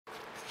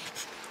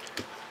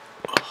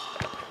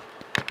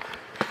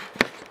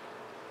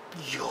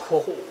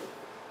Whoa.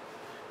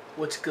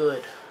 What's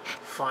good?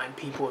 Fine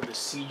people of the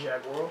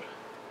CJAG world.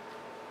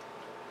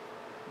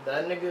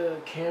 That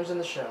nigga Cam's in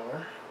the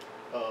shower.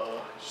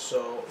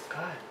 So,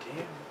 god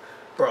damn.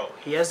 Bro,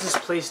 he has this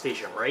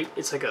PlayStation, right?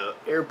 It's like a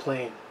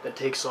airplane that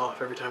takes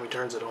off every time he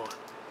turns it on.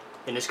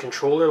 And his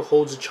controller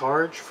holds a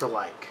charge for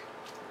like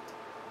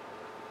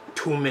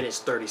 2 minutes,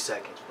 30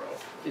 seconds, bro.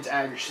 It's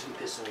actually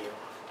pissing me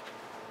off.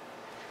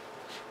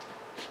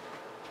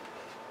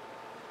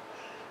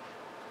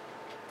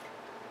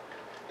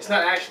 It's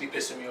not actually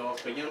pissing me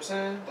off, but you know what I'm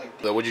saying?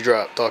 Like, what'd you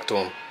drop? Talk to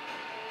him.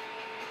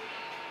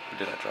 What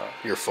did I drop?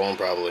 Your phone,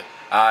 probably.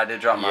 I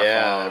did drop my phone.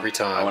 Yeah, every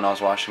time. When I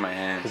was washing my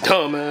hands.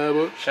 Dumb,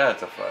 man. Shut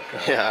the fuck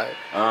up. Yeah.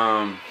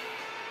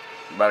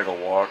 About to go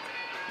walk.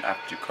 I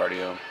have to do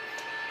cardio.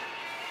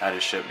 I had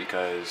to shit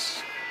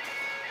because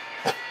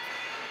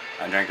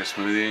I drank a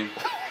smoothie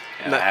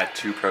and I had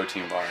 2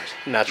 protein bars.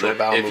 Natural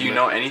bowel movement. If you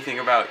know anything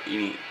about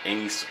eating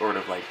any sort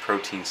of like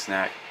protein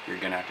snack, you're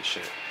gonna have to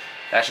shit.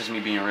 That's just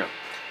me being real.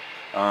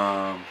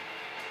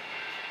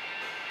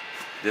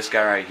 This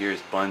guy right here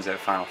is Buns at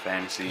Final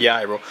Fantasy.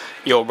 Yeah, bro.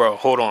 Yo, bro,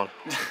 hold on.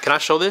 Can I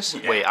show this?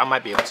 Yeah. Wait, I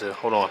might be able to.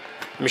 Hold on.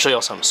 Let me show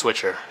y'all something.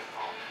 Switcher.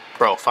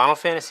 Bro, Final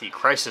Fantasy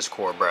Crisis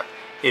Core, bro.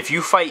 If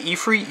you fight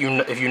Ifrit,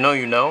 if you know,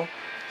 you know.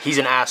 He's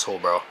an asshole,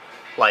 bro.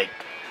 Like,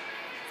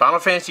 Final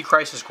Fantasy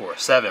Crisis Core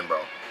 7, bro.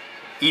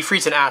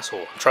 Ifrit's an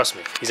asshole. Trust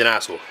me, he's an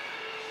asshole.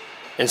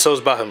 And so is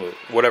Bahamut.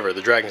 Whatever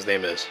the dragon's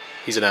name is.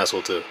 He's an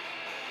asshole, too.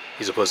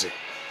 He's a pussy.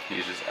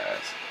 He's just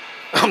ass.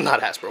 I'm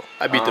not ass, bro.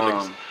 I beat the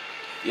niggas.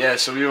 Yeah,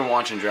 so we've been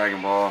watching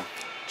Dragon Ball.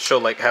 Show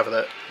like half of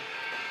that.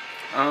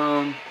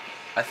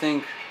 I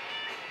think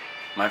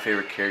my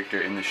favorite character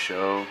in the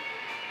show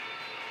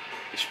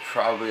is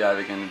probably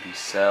either gonna be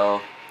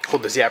Cell.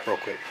 Hold this yap real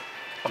quick.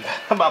 I'm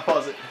about to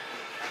pause it.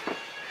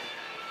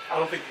 I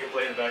don't think you can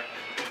play in the back.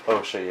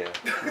 Oh shit,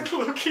 yeah.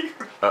 Low-key.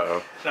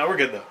 Uh-oh. Nah, we're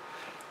good though.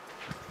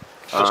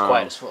 Just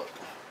quiet as fuck.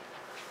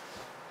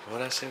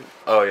 What'd I say?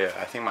 Oh yeah,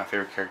 I think my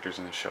favorite characters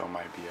in the show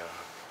might be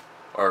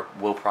or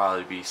will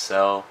probably be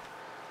Cell,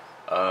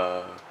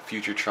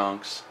 Future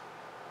Trunks.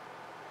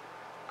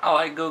 I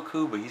like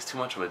Goku, but he's too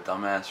much of a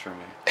dumbass for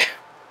me.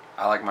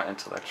 I like my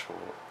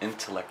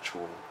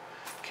intellectual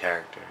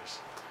characters.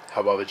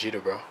 How about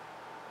Vegeta, bro?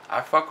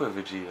 I fuck with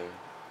Vegeta.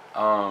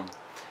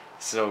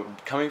 So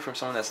coming from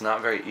someone that's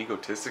not very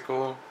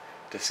egotistical,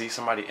 to see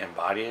somebody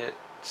embody it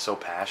so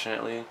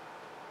passionately,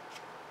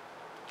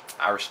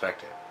 I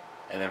respect it.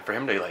 And then for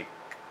him to like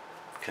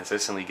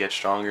consistently get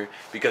stronger,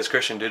 because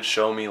Christian did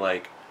show me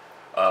like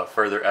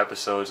further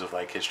episodes of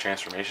like his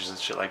transformations and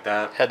shit like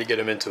that. Had to get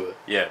him into it.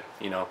 Yeah,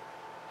 you know,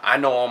 I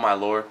know all my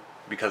lore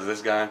because of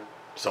this guy.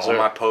 So all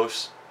my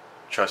posts,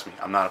 trust me,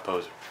 I'm not a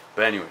poser.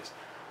 But anyways,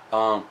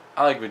 I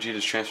like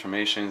Vegeta's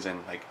transformations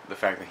and like the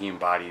fact that he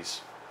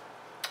embodies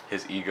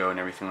his ego and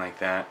everything like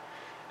that.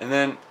 And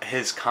then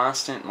his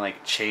constant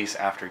like chase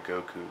after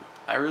Goku.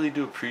 I really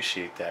do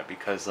appreciate that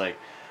because like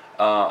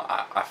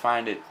I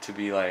find it to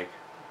be like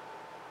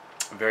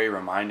very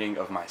reminding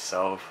of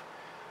myself,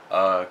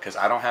 because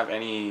I don't have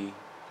any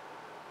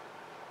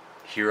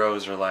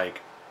heroes or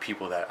like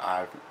people that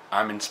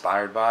I'm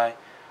inspired by,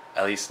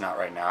 at least not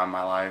right now in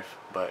my life.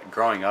 But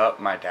growing up,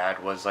 my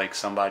dad was like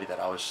somebody that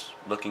I was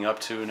looking up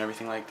to and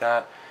everything like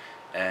that.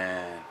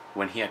 And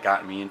when he had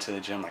gotten me into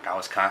the gym, like I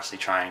was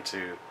constantly trying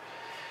to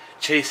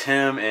chase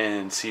him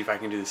and see if I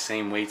can do the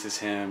same weights as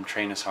him,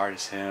 train as hard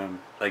as him,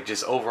 like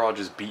just overall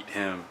just beat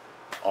him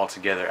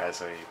altogether as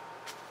a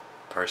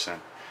person.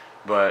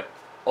 But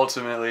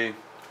ultimately,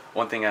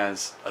 one thing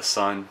as a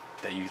son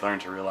that you learn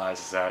to realize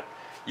is that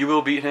you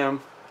will beat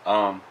him.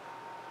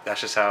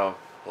 That's just how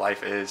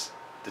life is.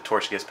 The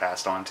torch gets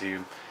passed on to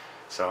you.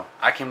 So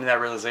I came to that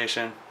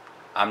realization.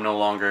 I'm no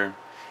longer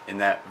in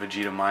that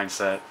Vegeta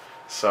mindset.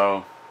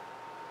 So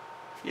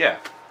yeah.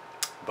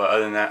 But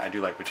other than that, I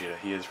do like Vegeta.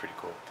 He is pretty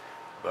cool.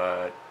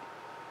 But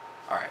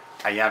alright,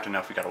 I yapped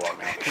enough. We gotta walk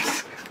now.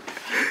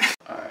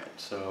 Alright,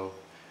 so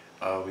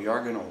we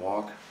are gonna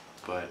walk,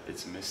 but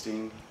it's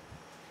misting,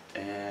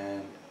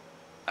 and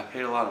I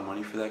paid a lot of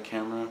money for that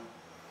camera.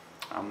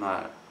 I'm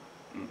not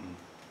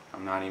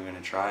even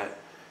gonna try it.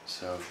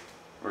 So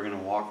we're gonna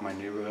walk my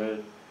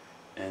neighborhood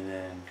and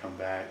then come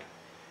back,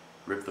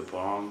 rip the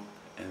bong,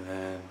 and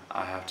then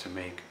I have to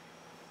make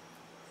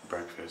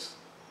breakfast,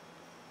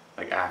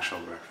 like actual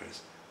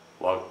breakfast.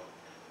 Well,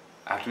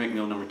 I have to make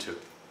meal number 2.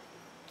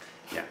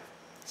 Yeah.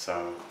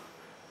 So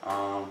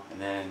and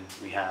then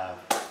we have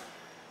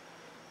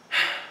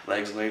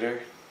legs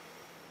later.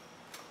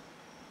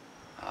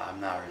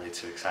 I'm not really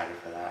too excited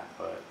for that,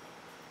 but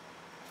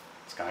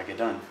it's gotta get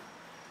done.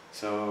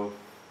 So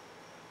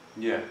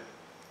yeah.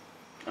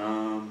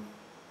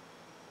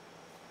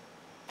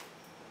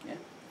 Yeah.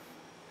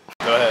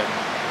 Go ahead.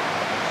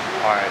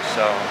 Alright,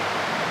 so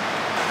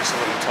just a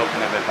little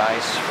token of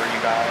advice for you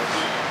guys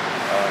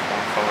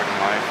going forward in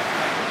life.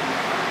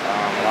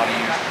 A lot of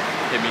you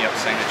hit me up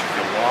saying that you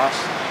feel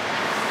lost,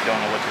 you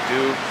don't know what to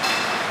do,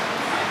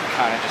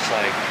 kind of just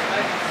like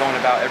going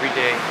about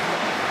everyday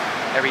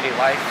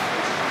life.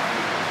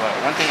 But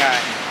one thing I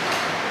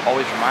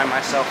always remind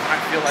myself when I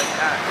feel like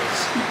that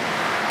is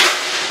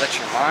let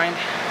your mind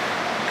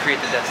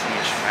create the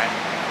destination, right?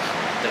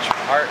 Let your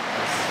heart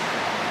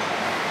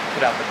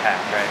put out the path,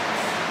 right?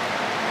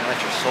 And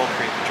let your soul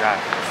create the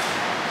drive.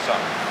 So,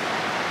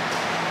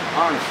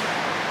 honestly,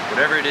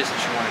 whatever it is that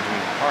you want to do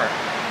in your heart,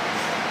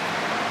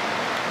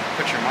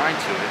 put your mind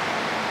to it.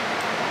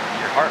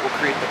 Your heart will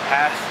create the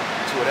path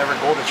to whatever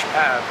goal that you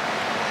have,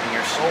 and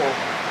your soul,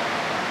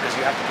 because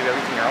you have to give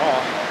everything your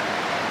all,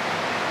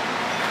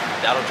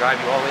 that'll drive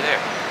you all the way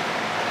there.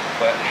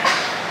 But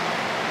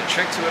the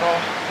trick to it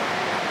all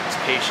is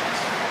patience.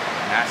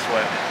 And that's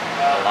what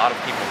a lot of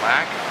people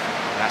lack,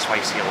 and that's why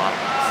you see a lot of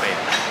people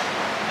fail.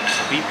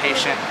 So be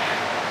patient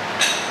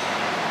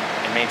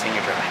and maintain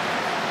your drive.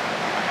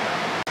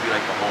 Be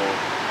like the whole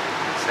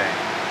saying.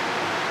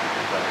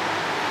 But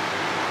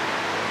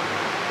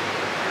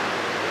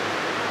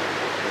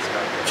it's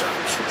gotta get done.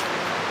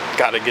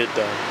 Gotta get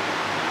done.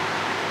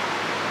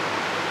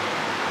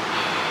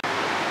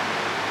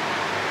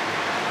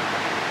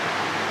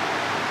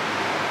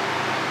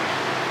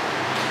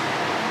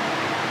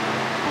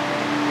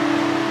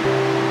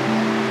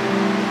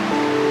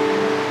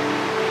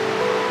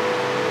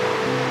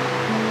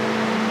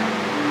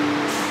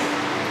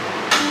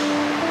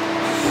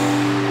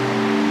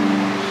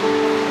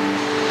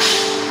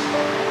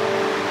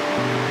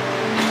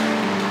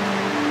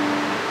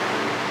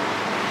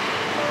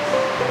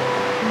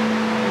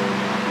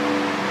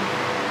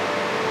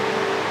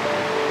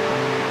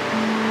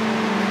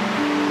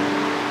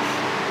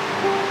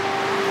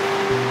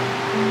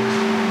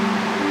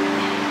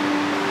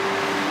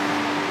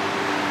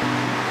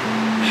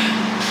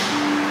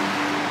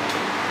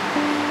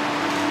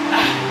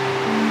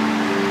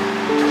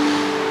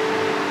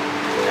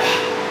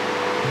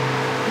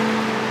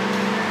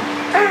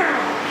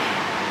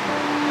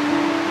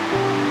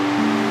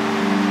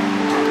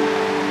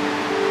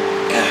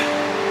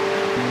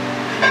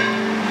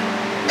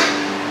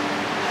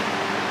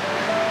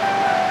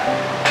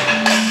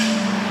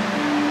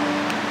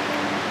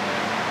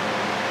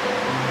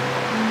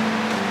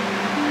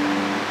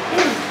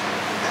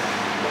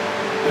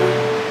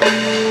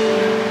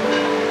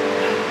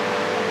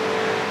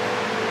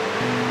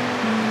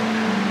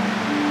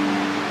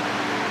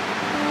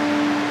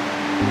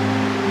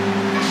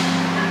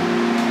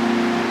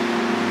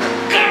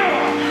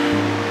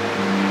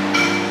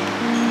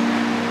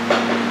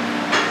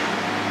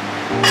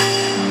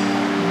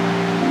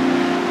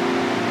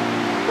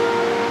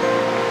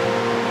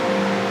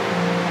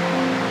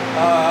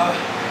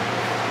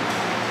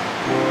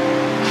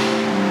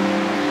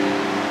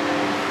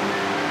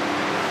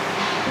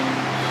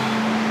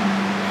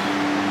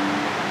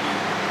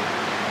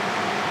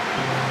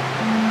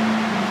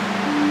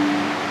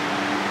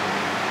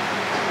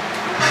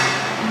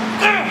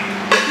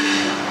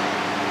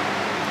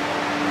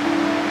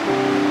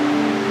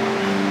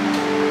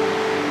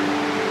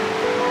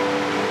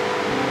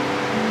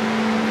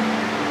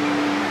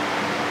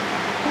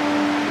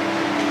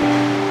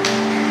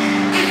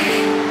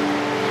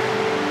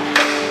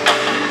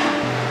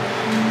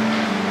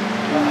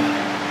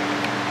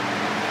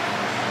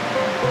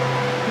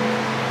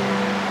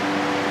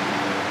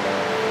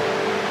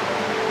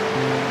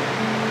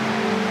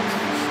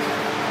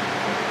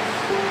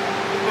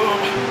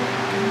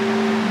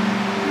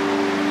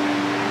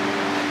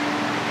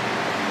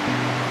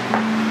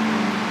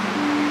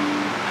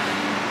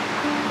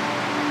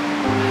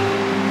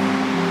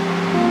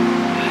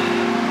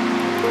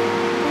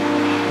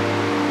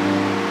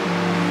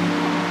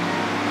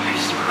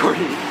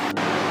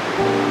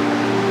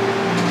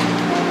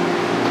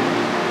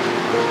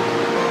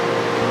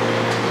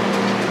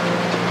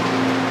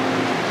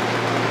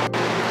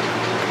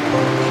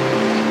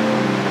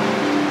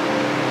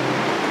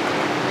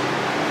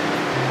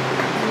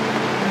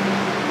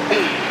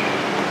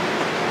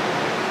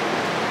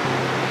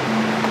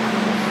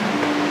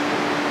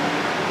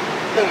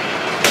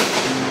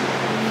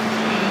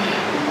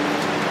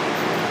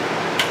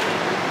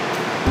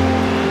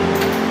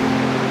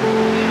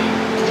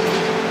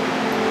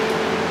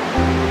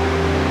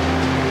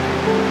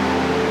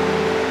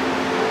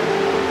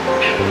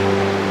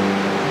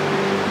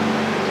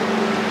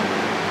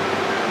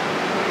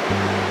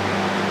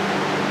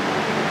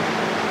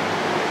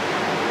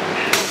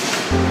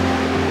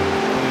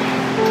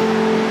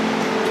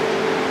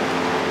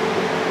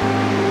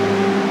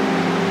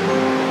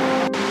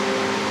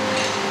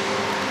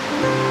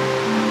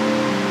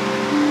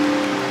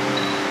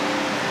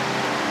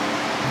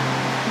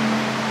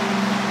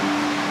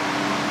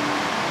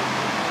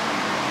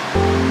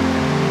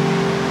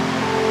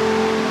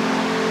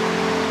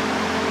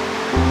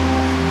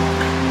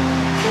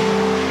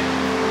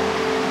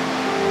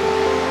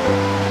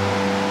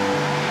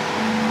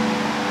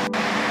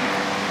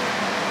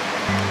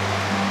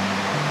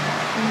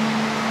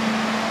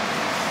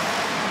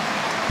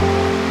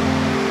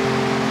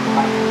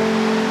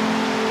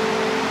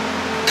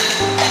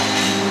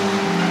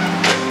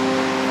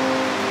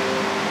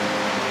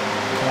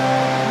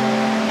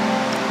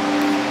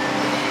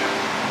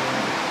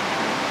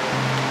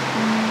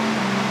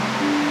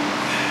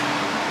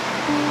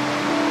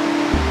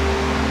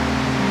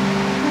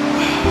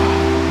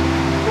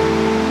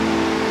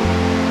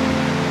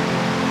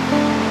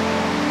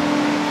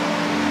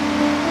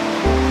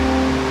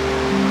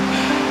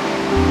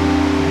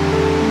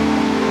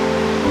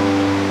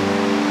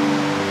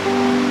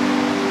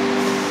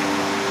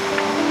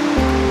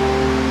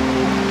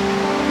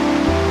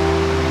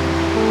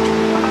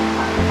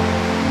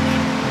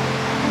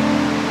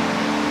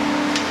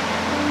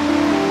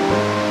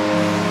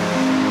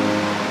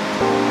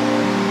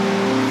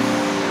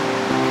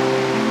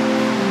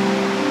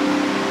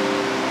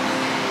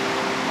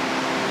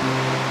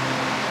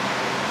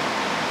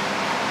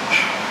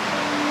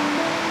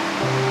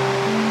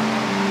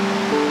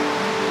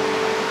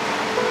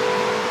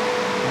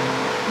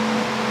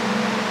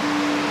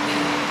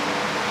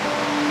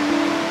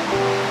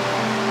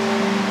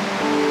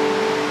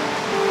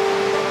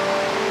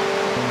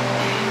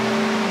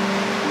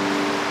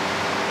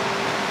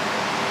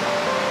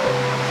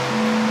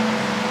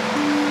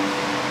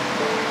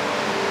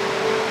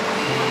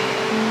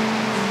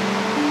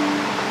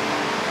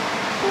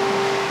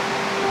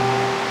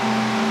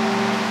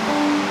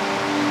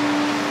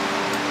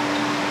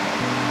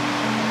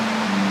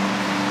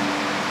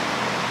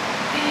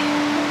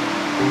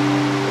 So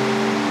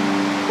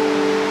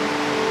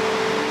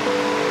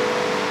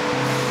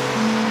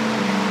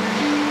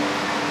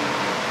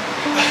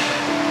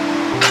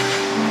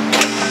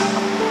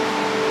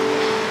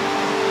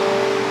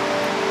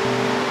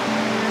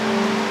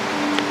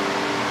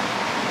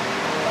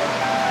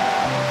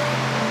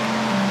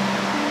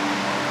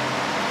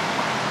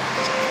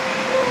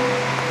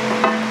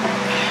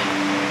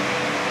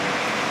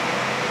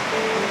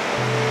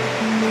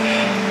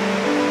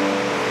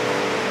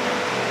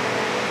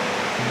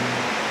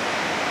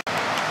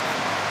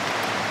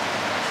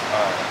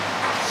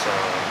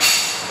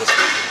this is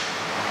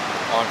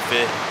On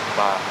Fit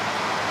by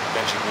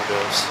Benching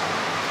Bluebills.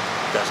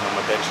 You guys know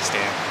my benching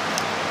stand.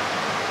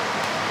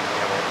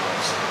 Yeah, there it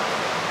goes.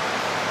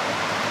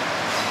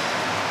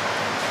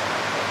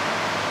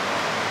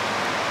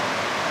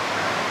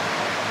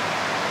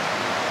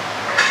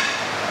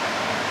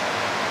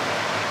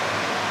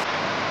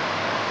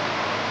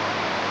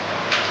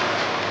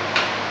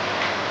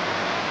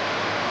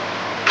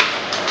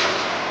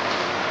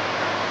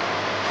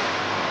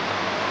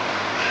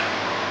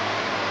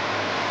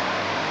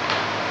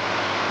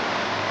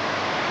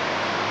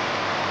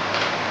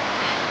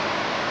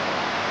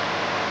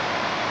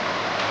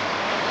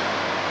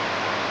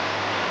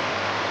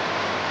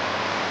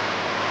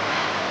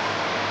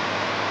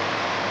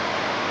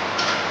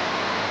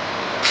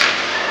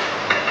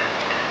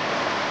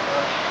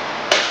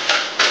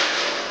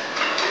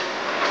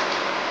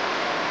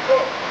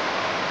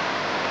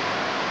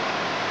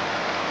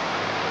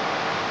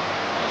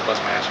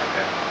 Bust my ass right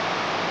there.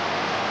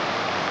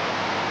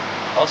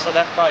 Also,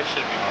 that probably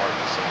should be more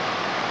consistent.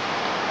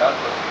 That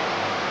would look good.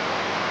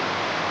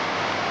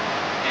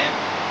 And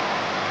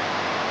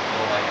a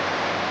little light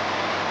everything.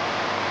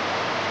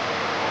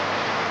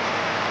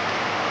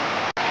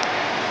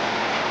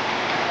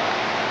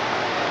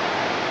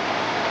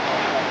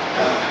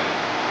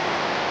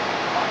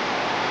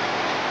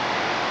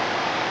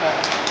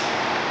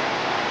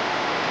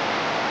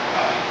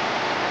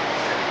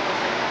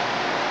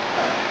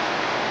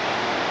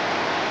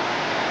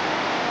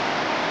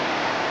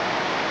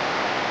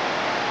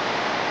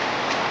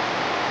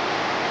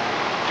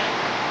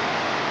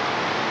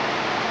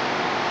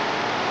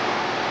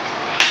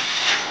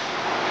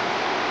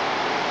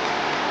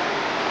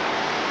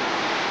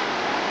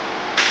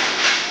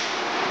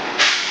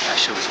 That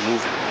shit was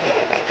moving.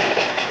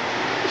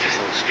 Just a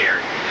little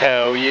scary.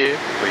 Hell yeah.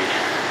 But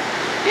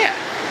yeah.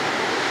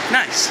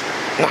 Nice.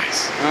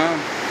 Nice.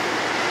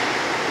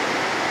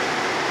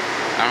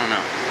 I don't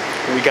know.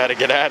 We gotta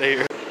get out of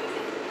here.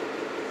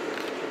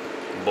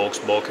 Bulk's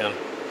bulking.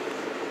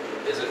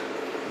 Is it?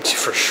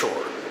 For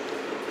sure.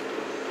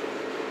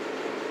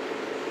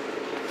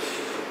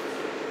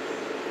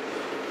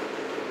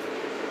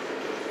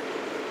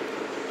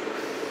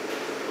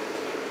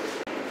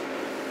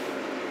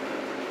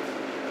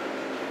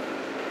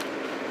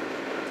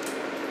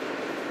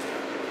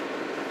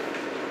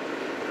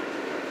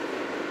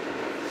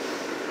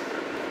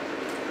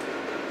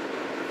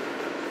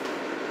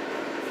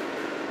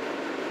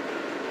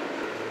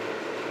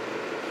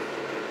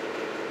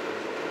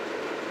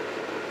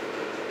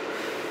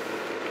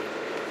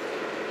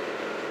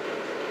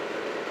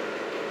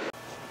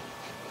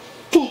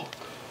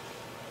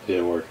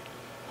 Didn't work.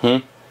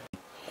 Alright.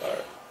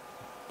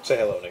 Say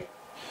hello, nigga.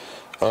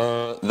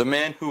 The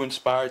man who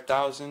inspired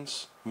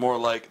thousands, more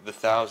like the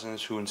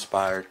thousands who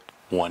inspired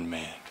one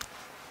man.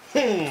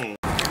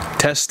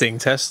 Testing.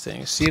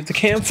 See if the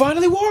cam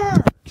finally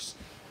works.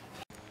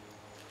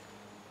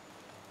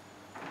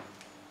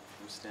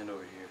 Stand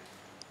over here.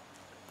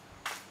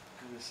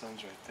 And the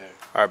sun's right there.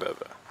 Alright, baby.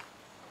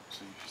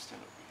 So you should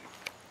stand over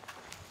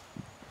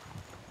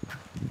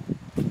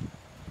here.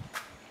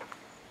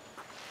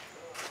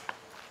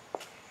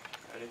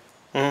 Ready?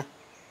 Mm-hmm.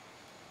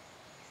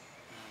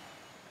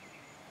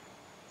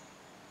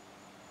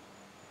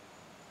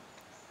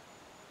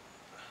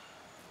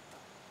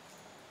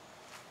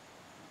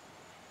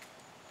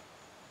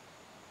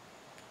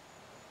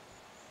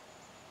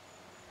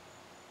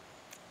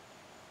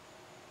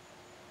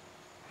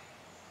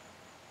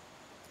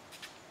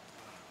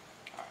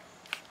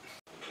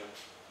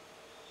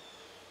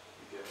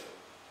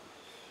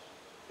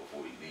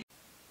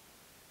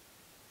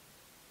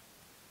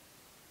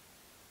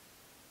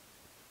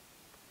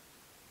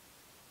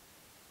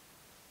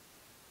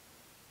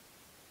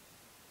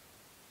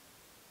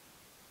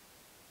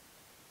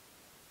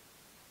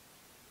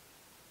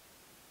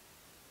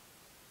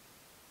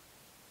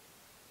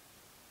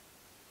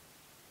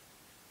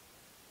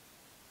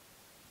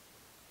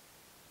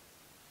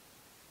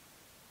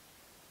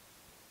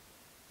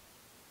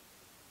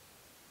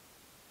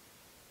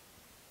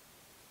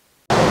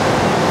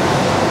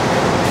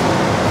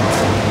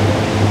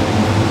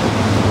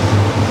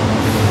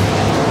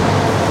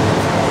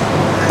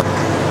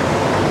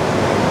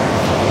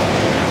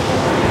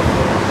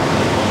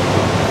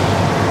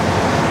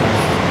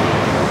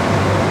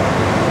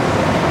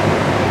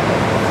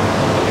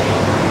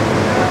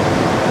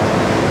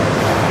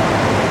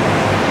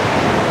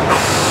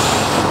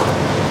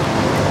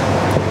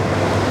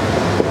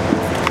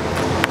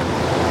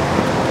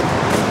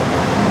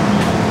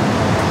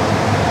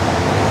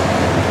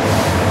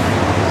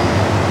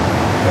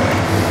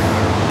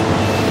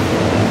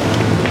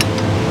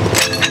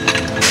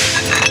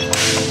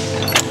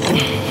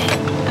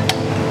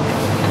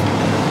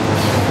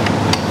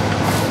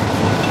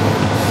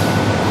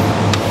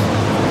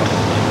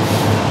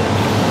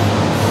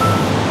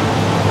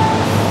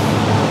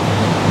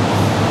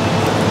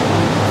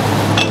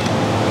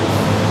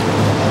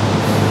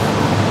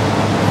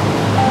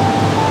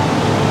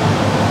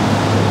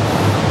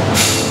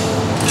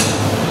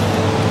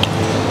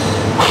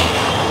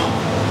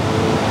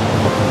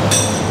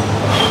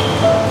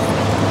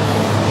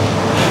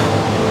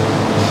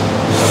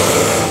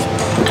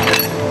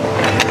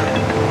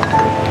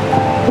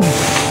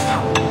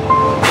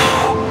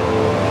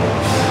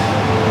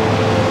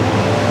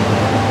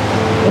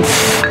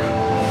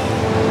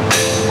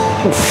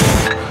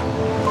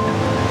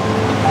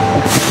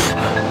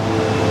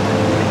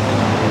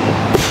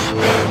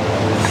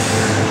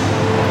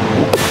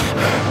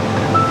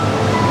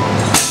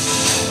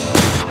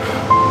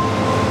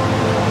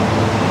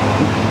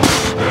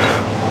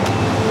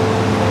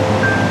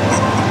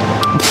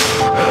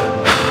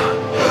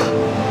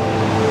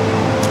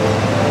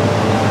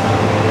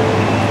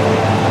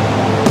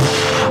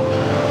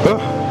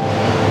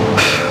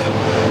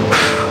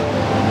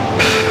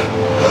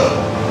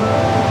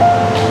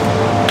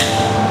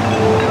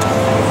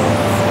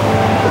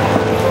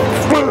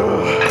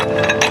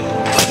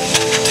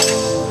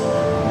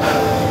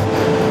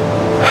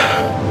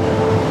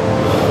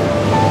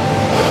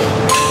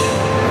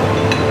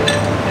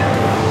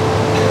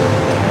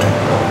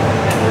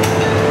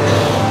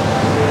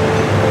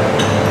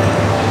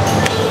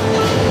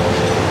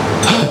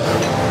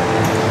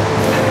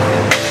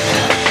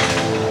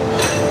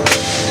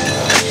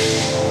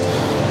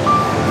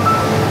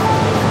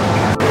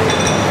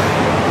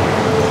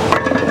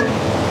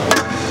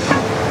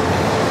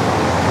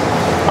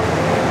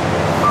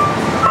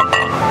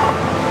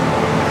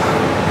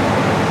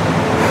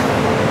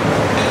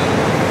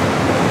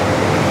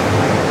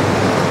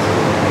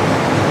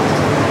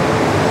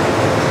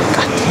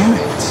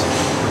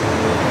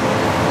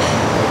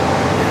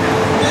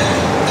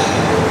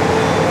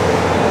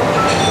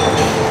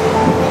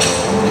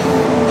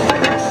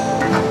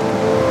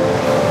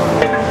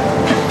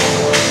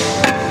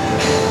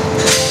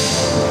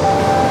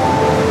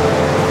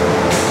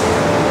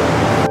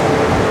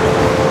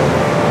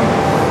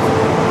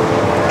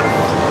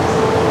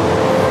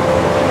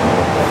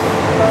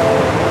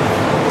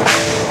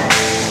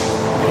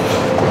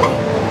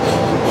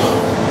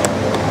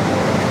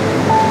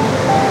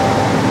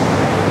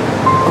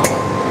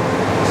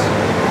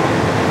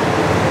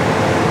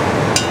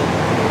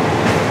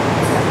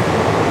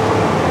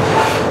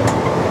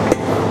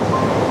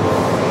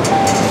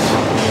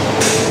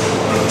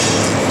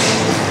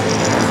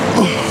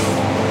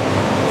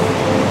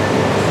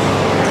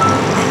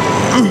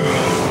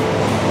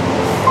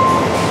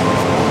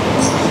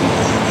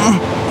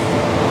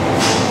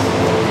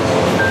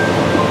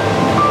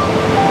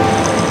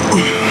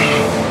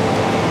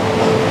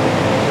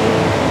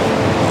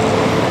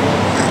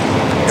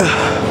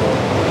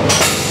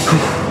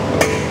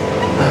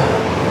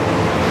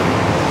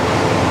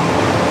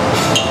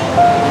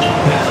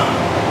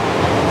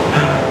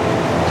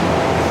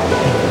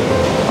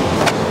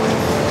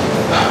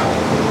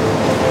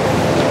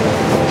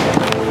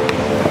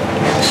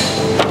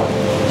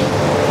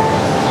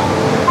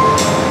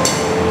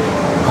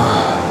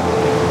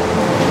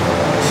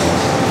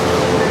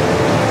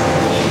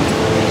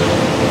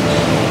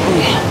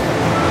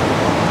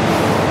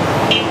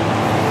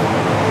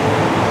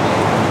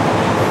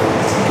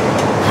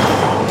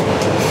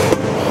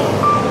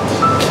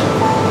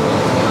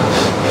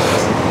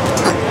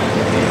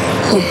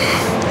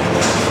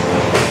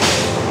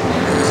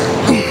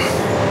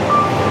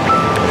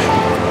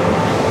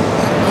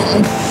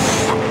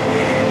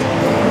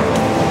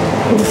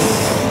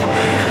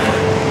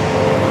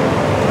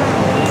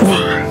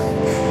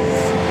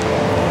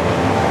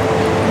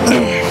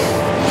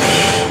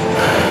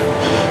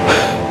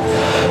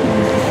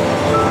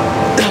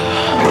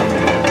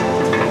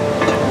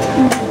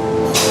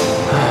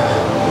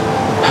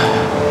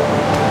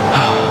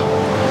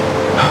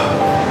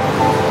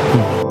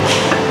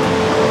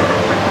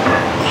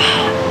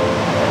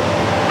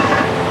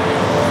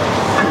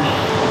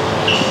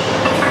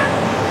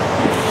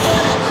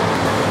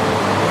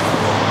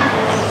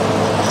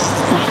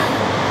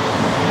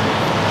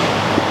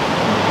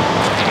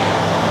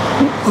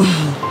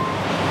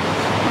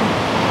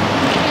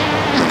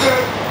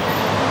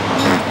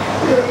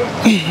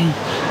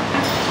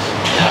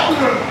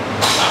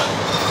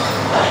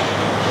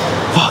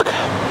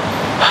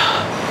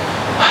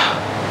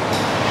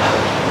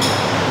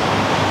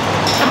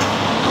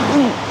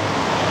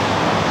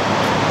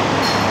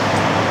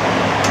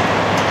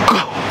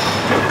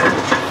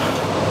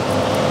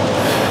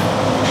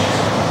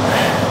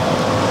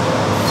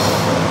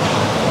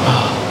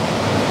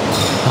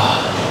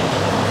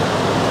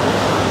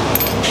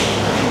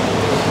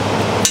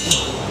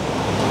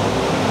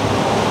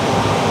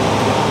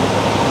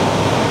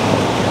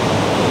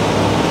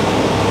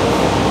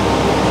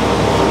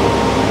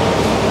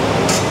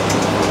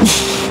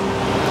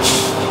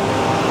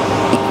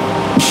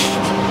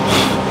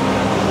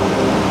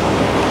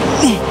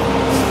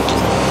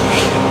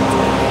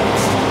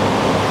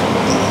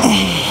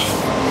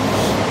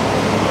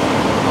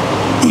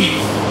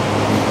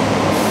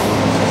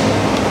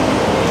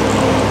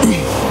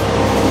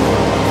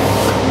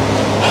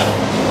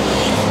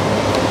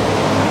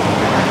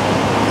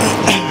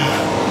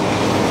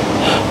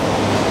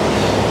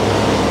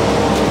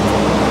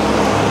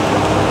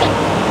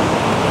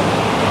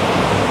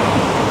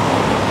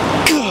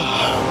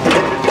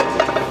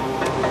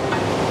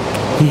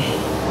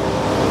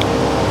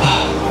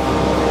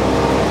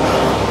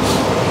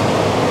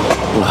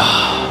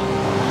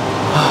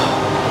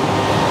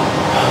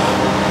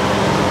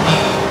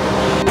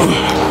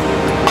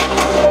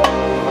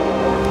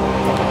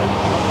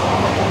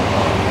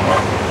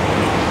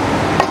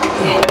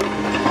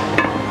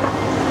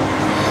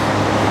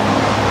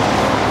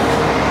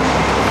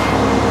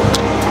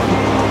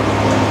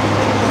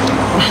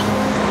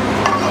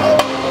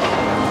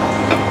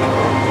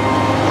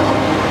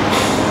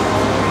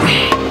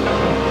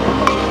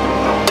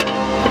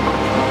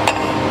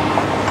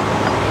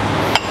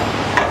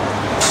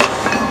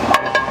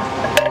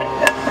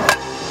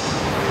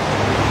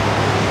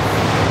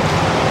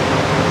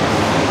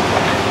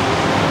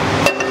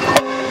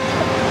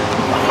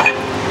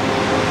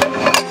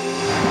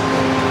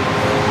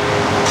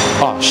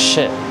 Oh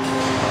shit,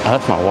 I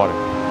left my water.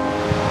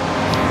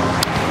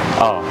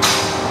 Oh.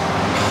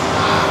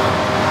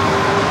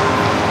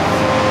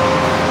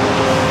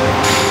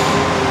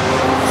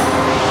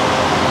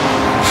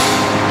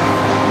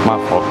 My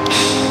fault.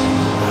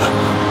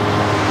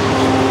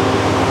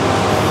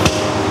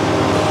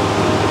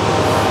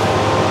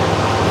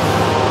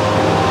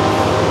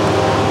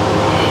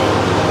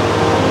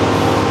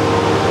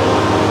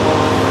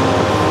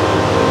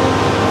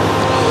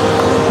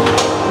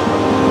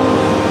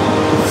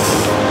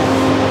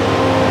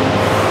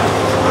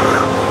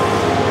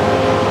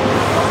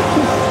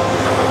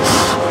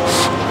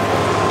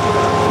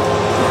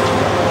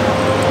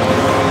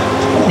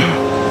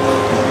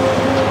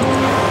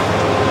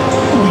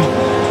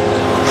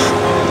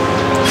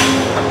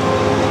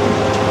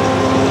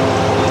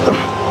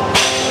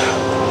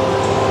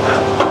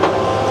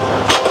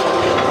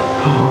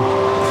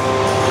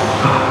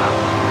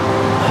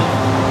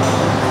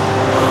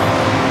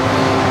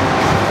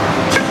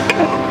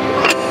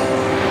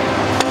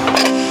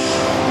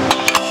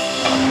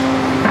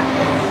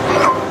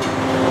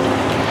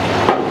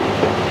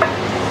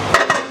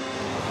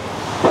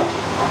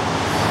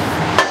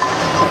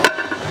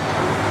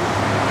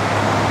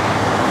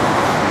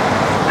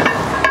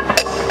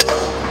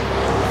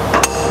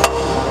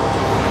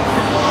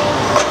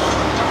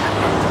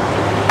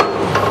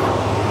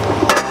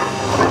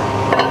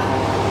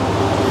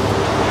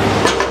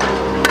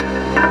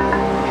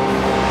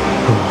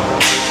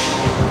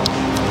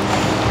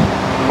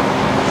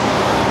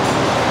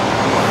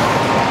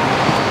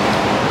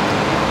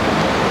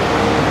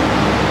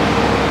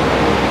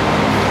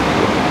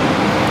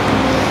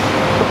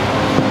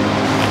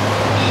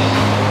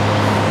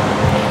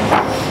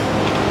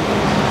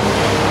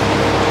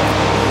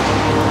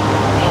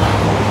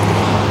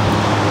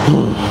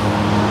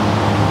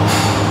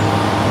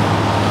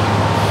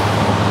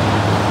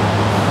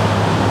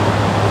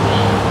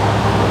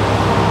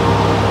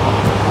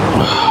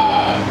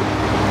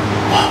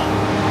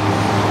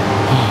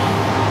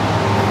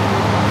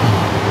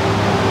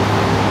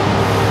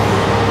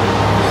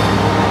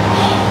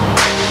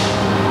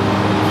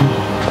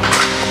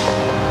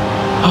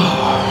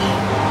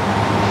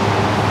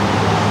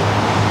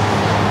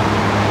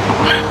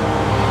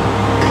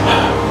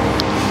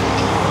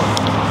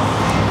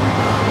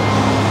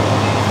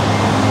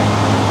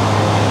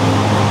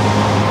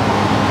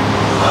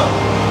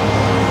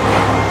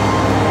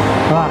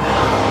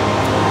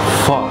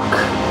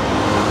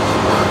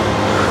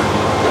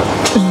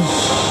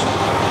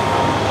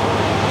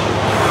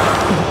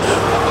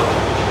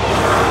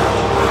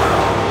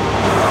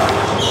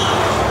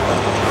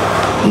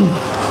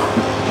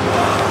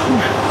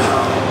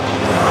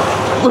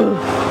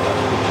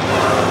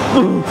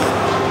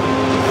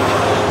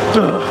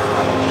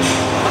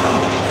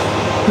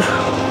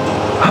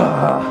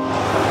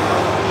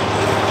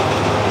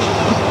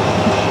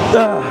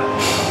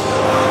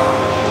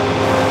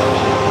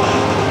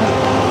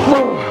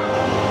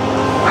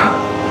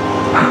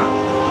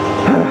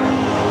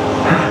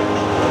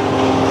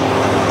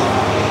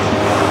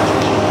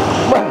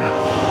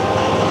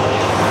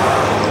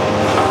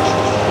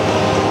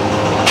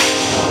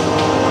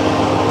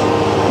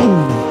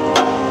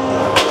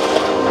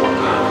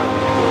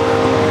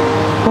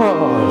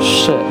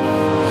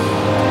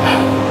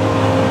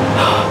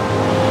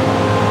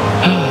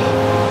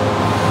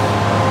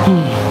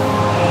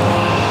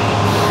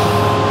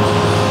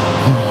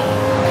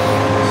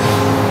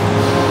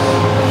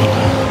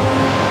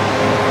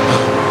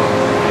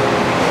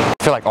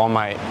 like All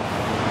Might.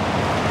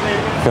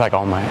 I feel like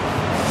All Might.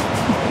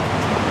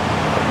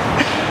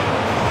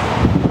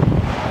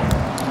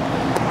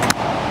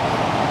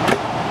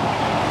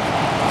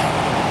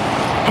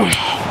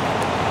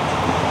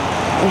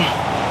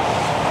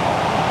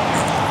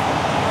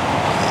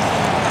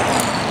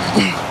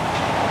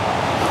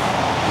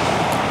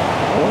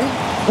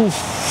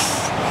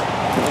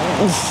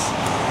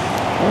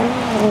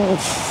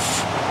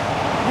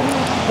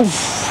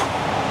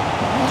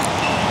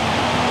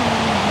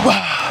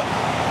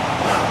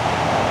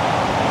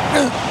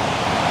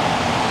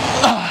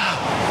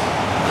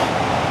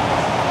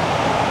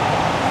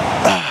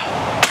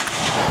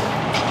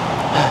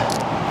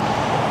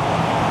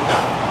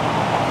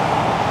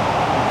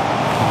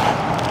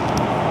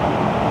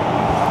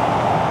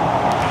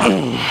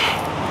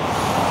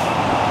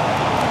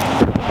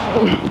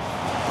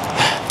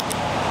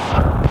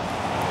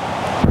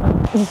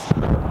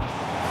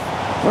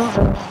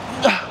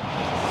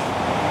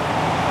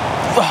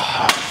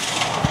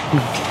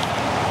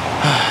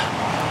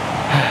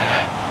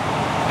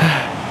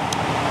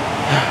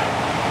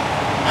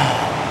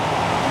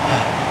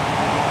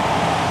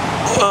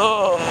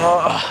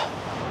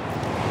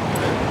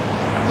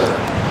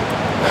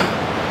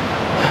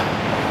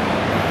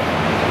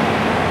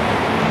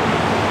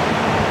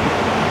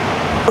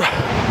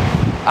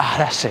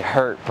 That shit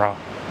hurt, bro.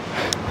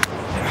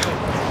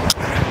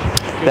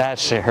 That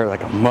shit hurt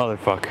like a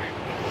motherfucker.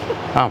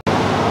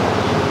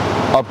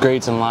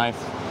 Upgrades in life.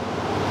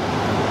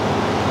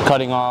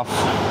 Cutting off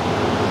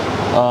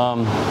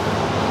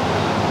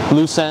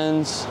loose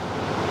ends.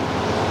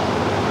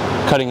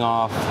 Cutting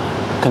off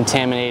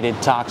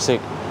contaminated, toxic,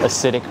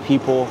 acidic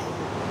people.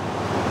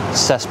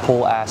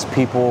 Cesspool ass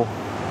people.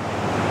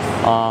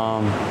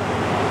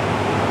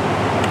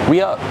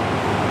 We up.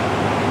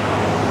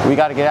 We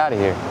gotta get out of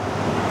here.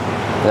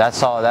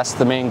 That's all. That's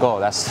the main goal.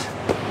 That's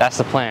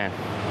the plan.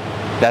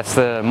 That's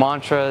the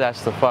mantra.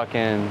 That's the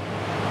fucking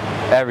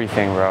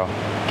everything, bro.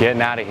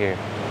 Getting out of here.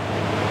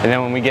 And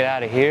then when we get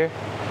out of here,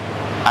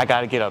 I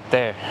gotta get up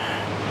there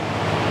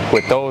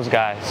with those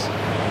guys.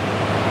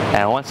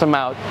 And once I'm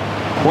out,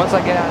 once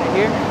I get out of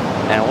here,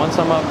 and once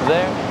I'm up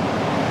there,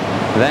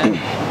 then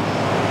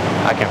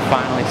I can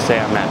finally say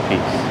I'm at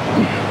peace.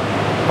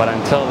 But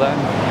until then,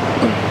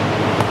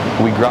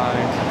 we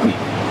grind,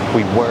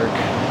 we work,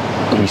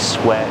 we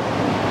sweat,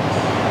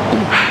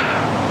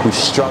 we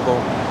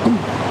struggle,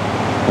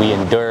 we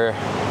endure,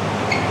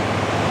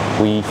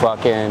 we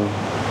fucking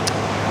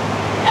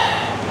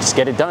just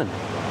get it done.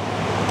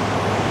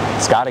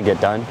 It's gotta get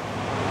done.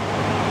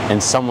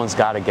 And someone's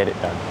gotta get it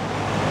done.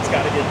 It's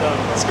gotta get done,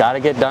 bro. It's gotta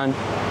get done.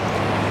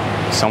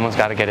 Someone's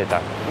gotta get it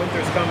done.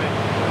 Winter's coming.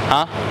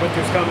 Huh?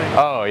 Winter's coming.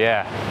 Oh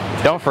yeah.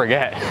 Don't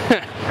forget.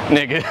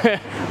 Nigga.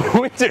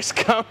 Winter's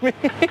coming.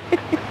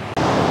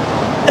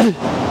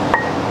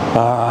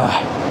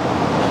 Fuck.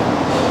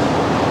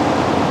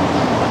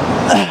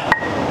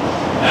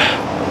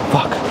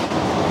 Fuck.